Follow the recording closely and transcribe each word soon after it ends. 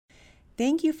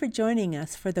Thank you for joining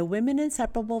us for the Women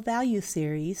Inseparable Value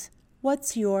Series,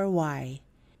 What's Your Why?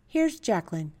 Here's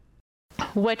Jacqueline.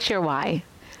 What's your why?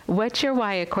 What's your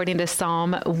why according to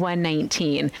Psalm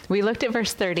 119? We looked at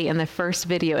verse 30 in the first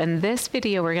video. In this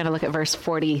video, we're going to look at verse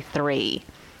 43.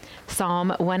 Psalm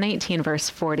 119, verse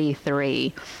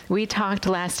 43. We talked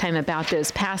last time about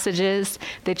those passages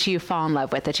that you fall in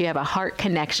love with, that you have a heart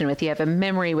connection with, you have a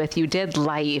memory with, you did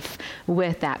life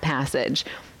with that passage.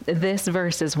 This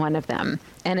verse is one of them.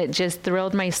 And it just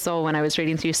thrilled my soul when I was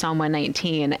reading through Psalm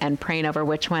 119 and praying over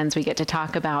which ones we get to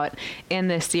talk about in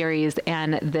this series.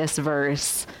 And this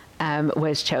verse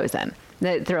was chosen.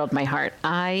 That thrilled my heart.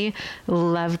 I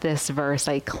love this verse.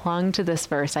 I clung to this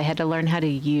verse. I had to learn how to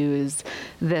use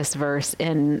this verse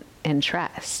in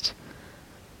trust.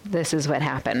 This is what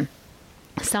happened.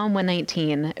 Psalm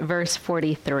 119, verse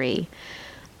 43.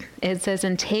 It says,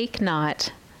 "And take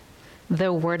not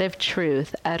the word of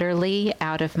truth utterly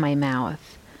out of my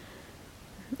mouth,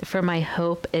 for my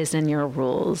hope is in your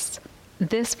rules."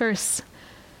 This verse,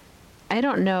 I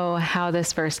don't know how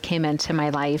this verse came into my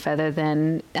life other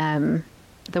than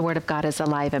the Word of God is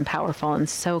alive and powerful and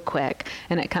so quick,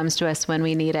 and it comes to us when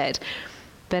we need it.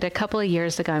 But a couple of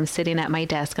years ago, I'm sitting at my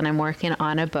desk and I'm working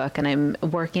on a book and I'm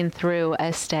working through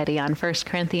a study on 1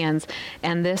 Corinthians,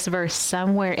 and this verse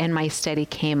somewhere in my study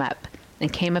came up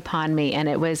and came upon me, and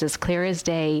it was as clear as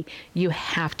day. You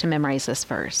have to memorize this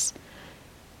verse.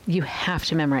 You have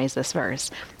to memorize this verse.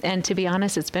 And to be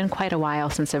honest, it's been quite a while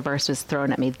since a verse was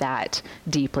thrown at me that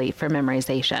deeply for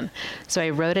memorization. So I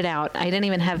wrote it out. I didn't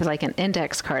even have like an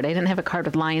index card. I didn't have a card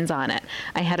with lines on it.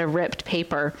 I had a ripped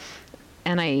paper,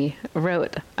 and I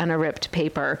wrote on a ripped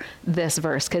paper this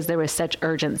verse because there was such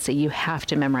urgency. You have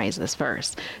to memorize this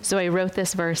verse. So I wrote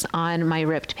this verse on my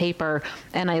ripped paper,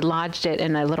 and I lodged it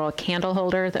in a little candle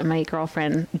holder that my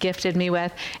girlfriend gifted me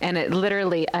with, and it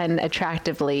literally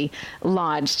unattractively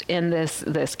lodged in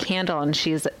this candle. And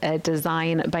she's a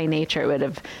design by nature. It would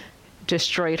have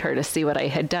destroyed her to see what I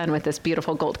had done with this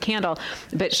beautiful gold candle,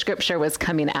 but scripture was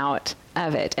coming out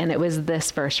of it, and it was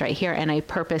this verse right here, and I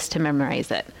purposed to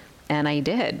memorize it. And I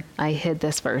did. I hid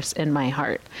this verse in my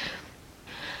heart.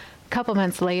 A couple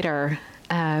months later,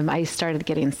 I started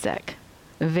getting sick,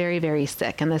 very, very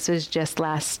sick. And this was just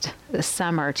last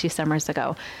summer, 2 summers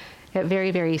ago. Got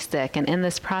very, very sick. And in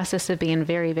this process of being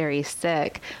very, very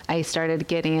sick, I started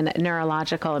getting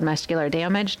neurological and muscular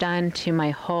damage done to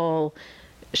my whole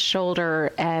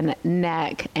shoulder and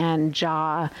neck and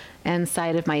jaw and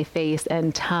side of my face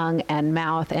and tongue and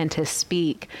mouth. And to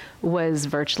speak was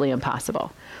virtually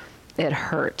impossible. It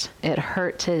hurt. It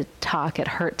hurt to talk. It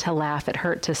hurt to laugh. It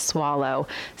hurt to swallow.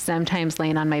 Sometimes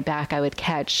laying on my back, I would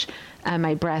catch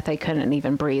my breath. I couldn't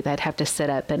even breathe. I'd have to sit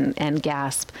up and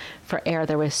gasp for air.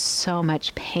 There was so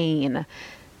much pain,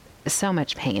 so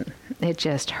much pain. It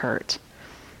just hurt.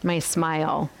 My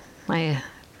smile, I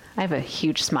have a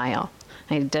huge smile.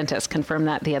 My dentist confirmed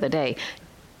that the other day,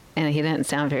 and he didn't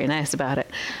sound very nice about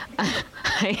it.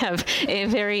 I have a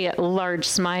very large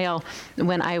smile.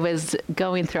 When I was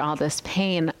going through all this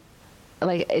pain,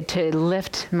 like to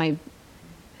lift my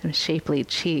shapely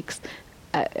cheeks,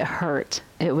 hurt.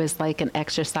 It was like an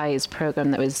exercise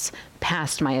program that was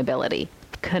past my ability.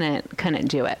 Couldn't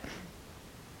do it.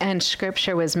 And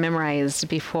scripture was memorized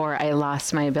before I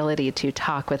lost my ability to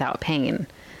talk without pain.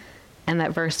 And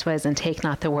that verse was, "And take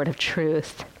not the word of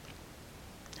truth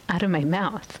out of my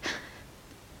mouth."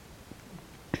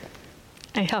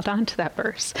 I held on to that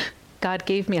verse. God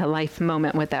gave me a life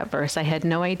moment with that verse. I had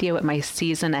no idea what my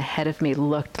season ahead of me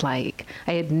looked like.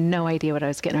 I had no idea what I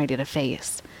was getting ready to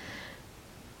face.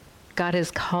 God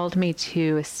has called me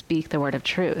to speak the word of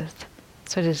truth.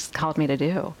 That's what He's called me to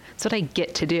do. That's what I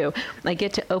get to do. I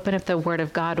get to open up the word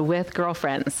of God with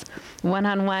girlfriends,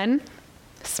 one-on-one,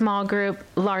 small group,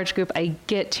 large group. I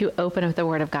get to open up the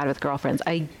word of God with girlfriends.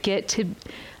 I get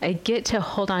to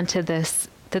hold on to this,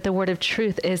 that the word of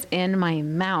truth is in my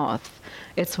mouth.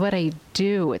 It's what I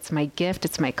do. It's my gift.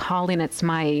 It's my calling. It's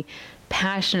my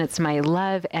passion. It's my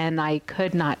love. And I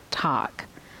could not talk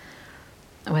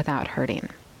without hurting.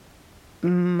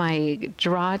 My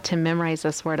draw to memorize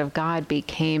this word of God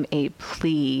became a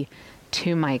plea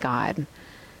to my God.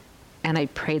 And I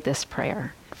prayed this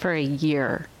prayer for a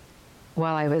year.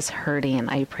 While I was hurting,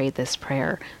 I prayed this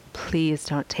prayer. Please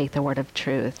don't take the word of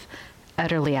truth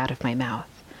utterly out of my mouth.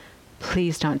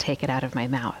 Please don't take it out of my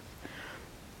mouth.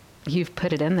 You've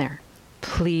put it in there.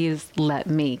 Please let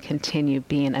me continue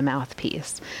being a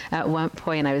mouthpiece. At one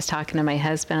point, I was talking to my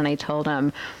husband, and I told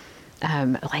him,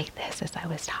 like this as I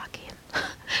was talking,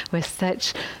 with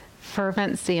such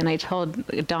fervency. And I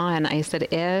told Dawn, I said,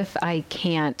 if I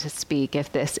can't speak,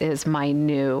 if this is my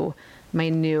new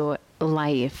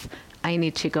life, I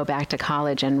need to go back to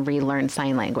college and relearn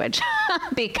sign language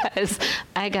because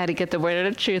I got to get the word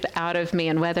of truth out of me.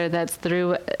 And whether that's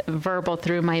through verbal,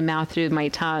 through my mouth, through my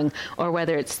tongue, or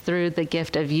whether it's through the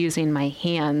gift of using my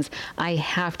hands, I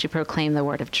have to proclaim the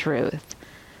word of truth.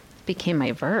 It became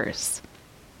my verse.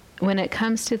 When it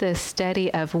comes to the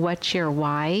study of what's your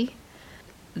why,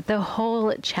 the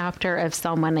whole chapter of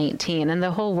Psalm 119 and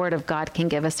the whole Word of God can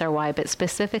give us our why, but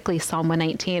specifically Psalm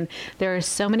 119, there are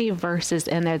so many verses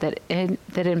in there that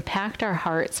impact our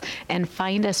hearts and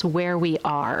find us where we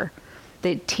are,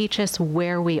 that teach us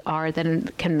where we are,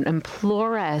 that can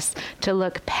implore us to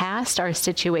look past our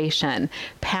situation,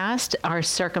 past our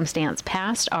circumstance,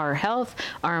 past our health,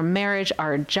 our marriage,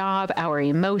 our job, our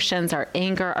emotions, our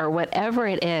anger, or whatever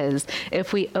it is.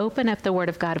 If we open up the Word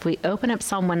of God, if we open up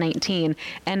Psalm 119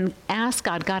 and ask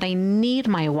God, God, I need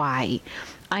my why.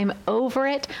 I'm over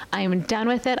it. I'm done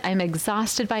with it. I'm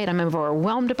exhausted by it. I'm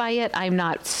overwhelmed by it. I'm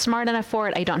not smart enough for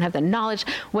it. I don't have the knowledge.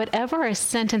 Whatever our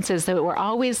sentences that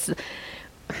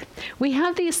we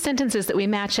have these sentences that we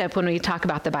match up when we talk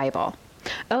about the Bible.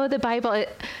 Oh, the Bible,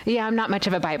 yeah, I'm not much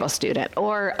of a Bible student.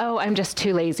 Or, oh, I'm just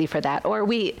too lazy for that. Or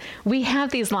we have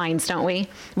these lines, don't we?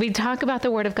 We talk about the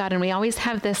Word of God and we always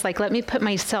have this, like, let me put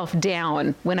myself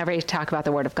down whenever I talk about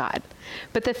the Word of God.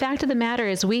 But the fact of the matter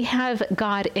is we have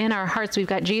God in our hearts. We've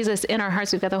got Jesus in our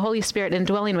hearts. We've got the Holy Spirit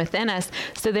indwelling within us.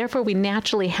 So therefore we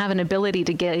naturally have an ability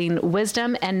to gain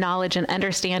wisdom and knowledge and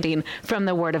understanding from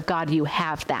the Word of God. You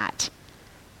have that.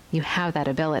 You have that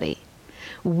ability.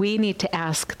 We need to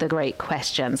ask the great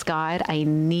questions. God, I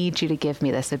need you to give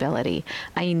me this ability.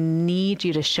 I need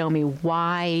you to show me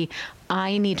why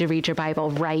I need to read your Bible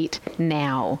right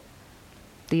now.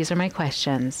 These are my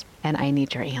questions, and I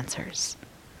need your answers.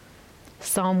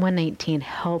 Psalm 119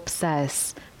 helps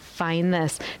us find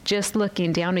this. Just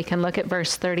looking down, we can look at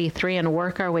verse 33 and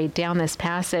work our way down this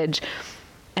passage.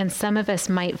 And some of us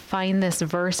might find this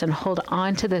verse and hold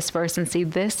on to this verse and see,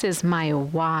 this is my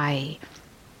why.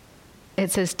 It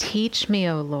says, teach me,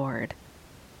 O Lord,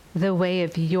 the way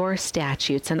of your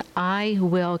statutes, and I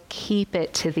will keep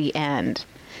it to the end.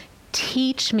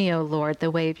 Teach me, O Lord,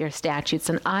 the way of your statutes,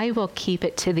 and I will keep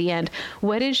it to the end.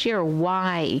 What is your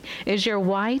why? Is your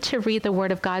why to read the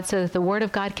Word of God so that the Word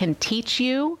of God can teach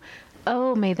you?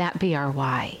 Oh, may that be our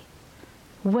why.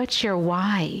 What's your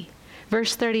why?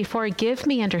 Verse 34, give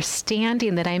me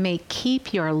understanding that I may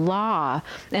keep your law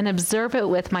and observe it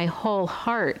with my whole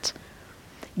heart.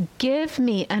 Give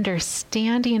me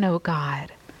understanding, O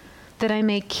God, that I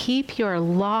may keep your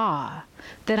law,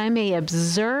 that I may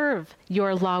observe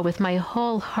your law with my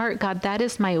whole heart. God, that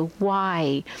is my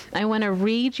why. I want to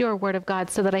read your Word of God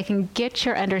so that I can get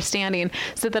your understanding,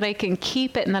 so that I can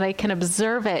keep it and that I can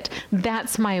observe it.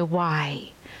 That's my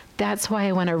why. That's why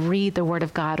I want to read the Word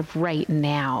of God right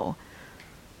now.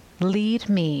 Lead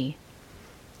me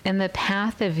in the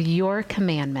path of your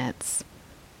commandments,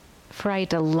 for I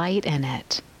delight in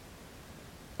it.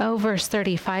 Oh, verse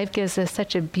 35 gives us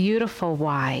such a beautiful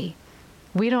why.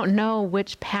 We don't know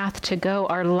which path to go.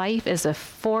 Our life is a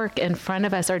fork in front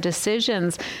of us. Our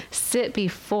decisions sit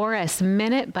before us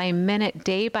minute by minute,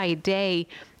 day by day.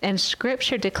 And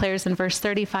Scripture declares in verse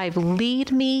 35,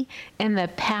 lead me in the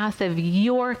path of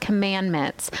your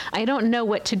commandments. I don't know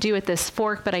what to do with this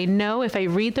fork, but I know if I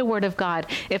read the Word of God,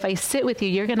 if I sit with you,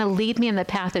 you're going to lead me in the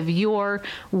path of your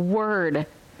Word.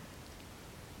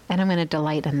 And I'm going to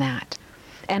delight in that.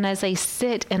 And as I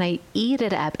sit and I eat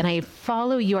it up and I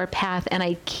follow your path and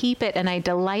I keep it and I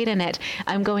delight in it,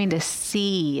 I'm going to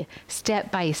see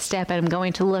step by step, and I'm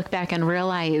going to look back and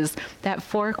realize that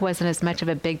fork wasn't as much of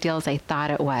a big deal as I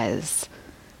thought it was.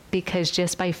 Because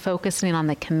just by focusing on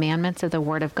the commandments of the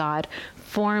Word of God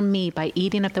for me, by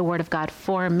eating up the Word of God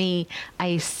for me,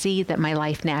 I see that my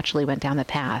life naturally went down the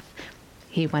path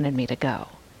He wanted me to go.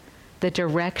 The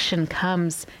direction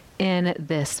comes in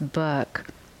this book.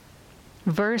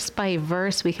 Verse by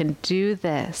verse, we can do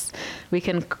this. We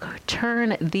can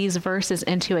turn these verses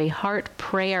into a heart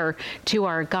prayer to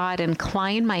our God.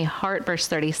 Incline my heart, verse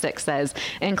 36 says,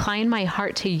 incline my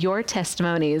heart to your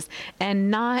testimonies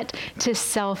and not to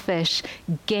selfish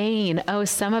gain. Oh,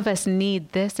 some of us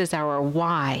need this as our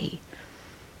why.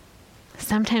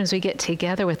 Sometimes we get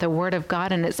together with the Word of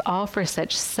God and it's all for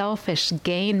such selfish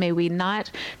gain. May we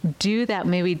not do that.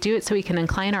 May we do it so we can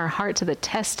incline our heart to the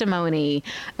testimony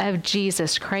of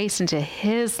Jesus Christ and to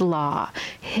His law,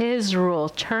 His rule.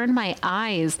 Turn my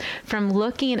eyes from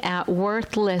looking at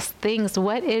worthless things.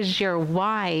 What is your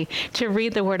why to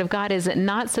read the Word of God? Is it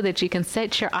not so that you can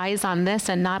set your eyes on this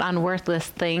and not on worthless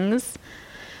things?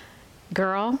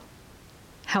 Girl,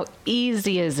 how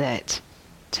easy is it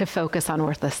to focus on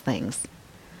worthless things?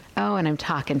 Oh, and I'm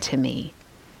talking to me.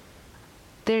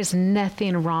 There's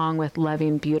nothing wrong with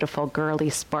loving beautiful, girly,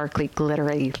 sparkly,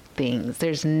 glittery things.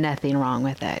 There's nothing wrong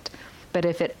with it. But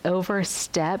if it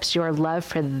oversteps your love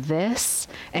for this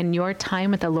and your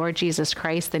time with the Lord Jesus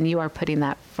Christ, then you are putting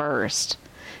that first.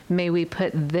 May we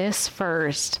put this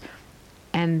first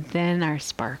and then our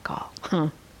sparkle.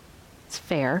 It's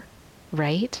fair,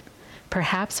 right?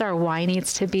 Perhaps our why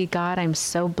needs to be, God, I'm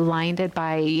so blinded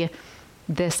by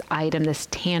this item, this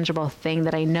tangible thing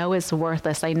that I know is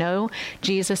worthless. I know,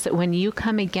 Jesus, that when you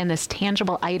come again, this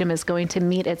tangible item is going to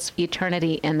meet its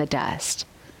eternity in the dust.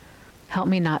 Help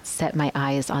me not set my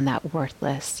eyes on that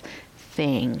worthless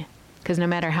thing. Because no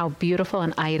matter how beautiful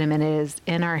an item it is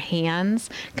in our hands,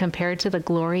 compared to the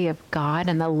glory of God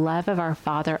and the love of our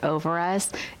Father over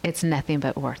us, it's nothing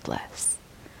but worthless.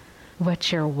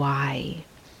 What's your why?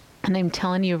 And I'm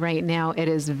telling you right now, it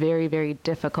is very, very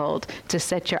difficult to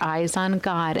set your eyes on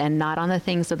God and not on the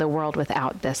things of the world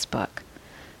without this book.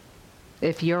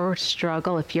 If your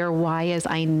struggle, if your why is,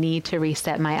 I need to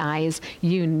reset my eyes,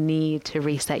 you need to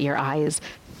reset your eyes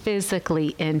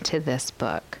physically into this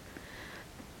book.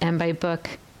 And by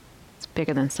book, it's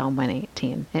bigger than Psalm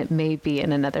 118. It may be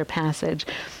in another passage.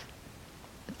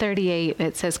 38,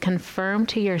 it says, confirm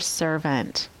to your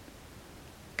servant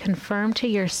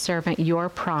your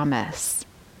promise,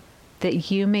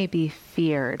 that you may be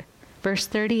feared. Verse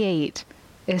 38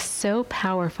 is so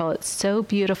powerful, it's so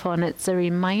beautiful, and it's a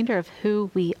reminder of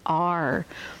who we are.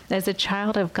 As a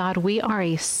child of God, we are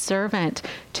a servant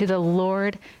to the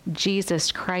Lord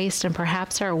Jesus Christ, and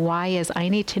perhaps our why is, I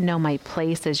need to know my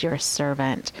place as your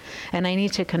servant, and I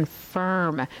need to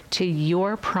confirm to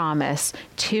your promise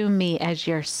to me as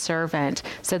your servant,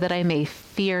 so that I may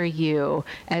fear you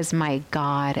as my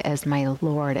God, as my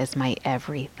Lord, as my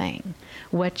everything.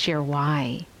 What's your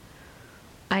why?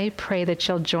 I pray that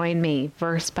you'll join me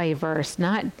verse by verse.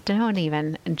 Don't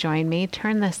even join me.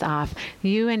 Turn this off.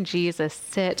 You and Jesus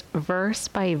sit verse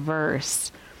by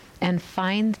verse and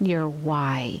find your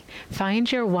why. Find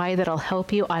your why that'll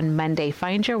help you on Monday.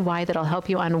 Find your why that'll help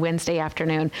you on Wednesday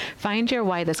afternoon. Find your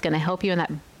why that's going to help you in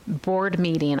that board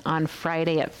meeting on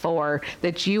Friday at 4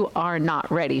 that you are not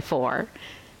ready for.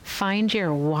 Find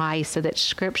your why so that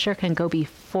Scripture can go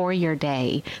before your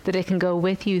day, that it can go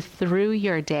with you through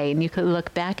your day, and you can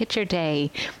look back at your day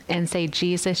and say,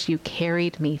 Jesus, you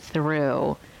carried me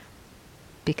through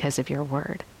because of your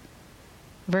word.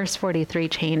 Verse 43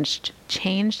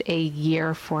 changed a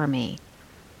year for me.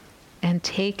 And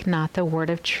take not the word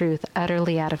of truth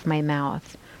utterly out of my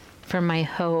mouth, for my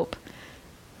hope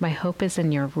is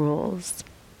in your rules.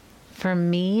 For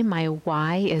me, my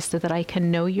why is so that I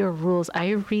can know your rules. I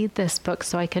read this book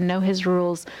so I can know his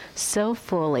rules so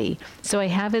fully. So I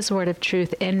have his word of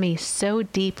truth in me so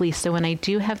deeply. So when I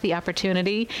do have the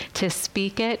opportunity to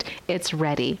speak it, it's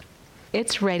ready.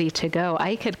 It's ready to go.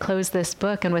 I could close this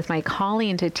book, and with my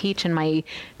calling to teach and my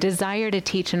desire to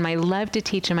teach and my love to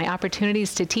teach and my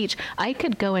opportunities to teach, I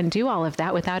could go and do all of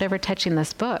that without ever touching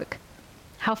this book.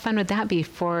 How fun would that be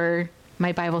for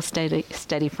my Bible study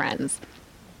friends?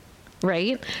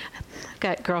 Right? I've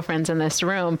got girlfriends in this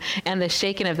room, and the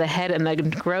shaking of the head and the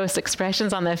gross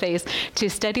expressions on the face. To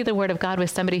study the Word of God with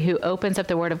somebody who opens up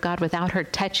the Word of God without her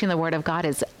touching the Word of God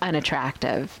is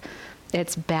unattractive.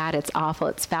 It's bad, it's awful,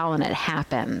 it's foul, and it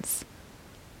happens.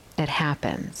 It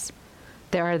happens.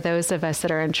 There are those of us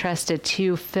that are entrusted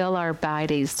to fill our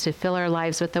bodies, to fill our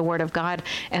lives with the Word of God,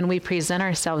 and we present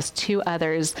ourselves to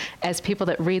others as people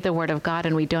that read the Word of God,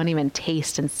 and we don't even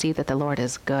taste and see that the Lord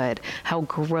is good. How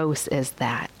gross is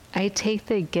that? I take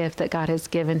the gift that God has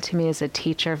given to me as a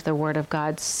teacher of the Word of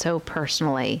God so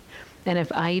personally, and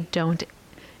if I don't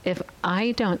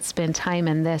spend time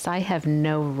in this, I have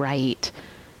no right,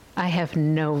 I have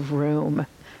no room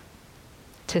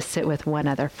to sit with one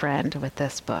other friend with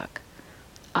this book.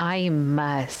 I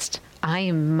must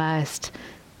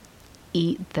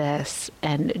eat this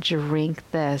and drink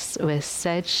this with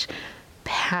such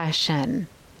passion,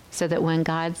 so that when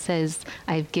God says,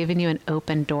 I've given you an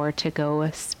open door to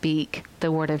go speak the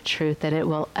word of truth, that it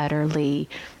will utterly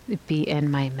be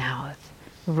in my mouth,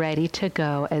 ready to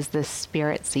go as the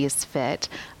Spirit sees fit.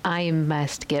 I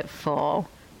must get full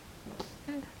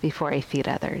before I feed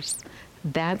others.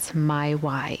 That's my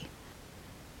why.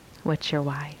 What's your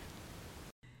why?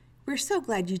 We're so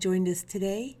glad you joined us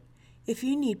today. If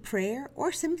you need prayer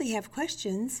or simply have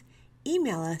questions,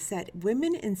 email us at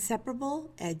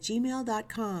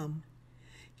womeninseparable@gmail.com.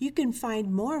 You can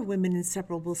find more Women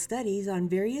Inseparable studies on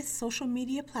various social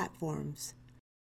media platforms.